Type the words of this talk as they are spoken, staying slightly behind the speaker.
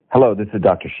Hello, this is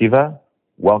Dr. Shiva.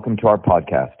 Welcome to our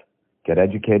podcast, Get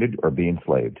Educated or Be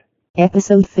Enslaved.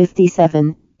 Episode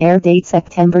 57, air date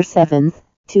September 7th,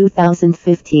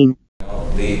 2015.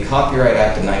 The Copyright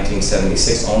Act of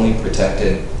 1976 only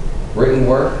protected written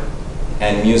work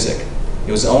and music.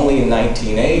 It was only in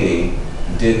 1980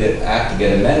 did the act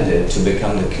get amended to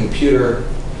become the Computer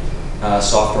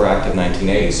Software Act of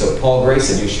 1980. So Paul Gray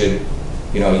said you should,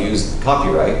 use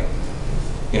copyright.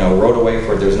 Wrote away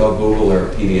for it. There's no Google or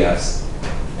PDFs,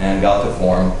 and got the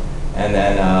form. And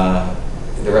then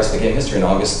the rest became history.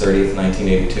 On August 30th,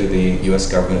 1982, the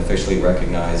U.S. government officially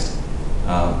recognized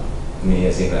me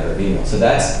as the inventor of email. So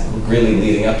that's really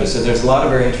leading up to. So there's a lot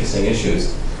of very interesting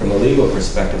issues from a legal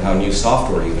perspective, how new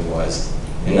software even was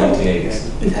in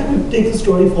 1980s. If I would take the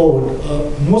story forward,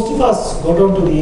 most of us got onto the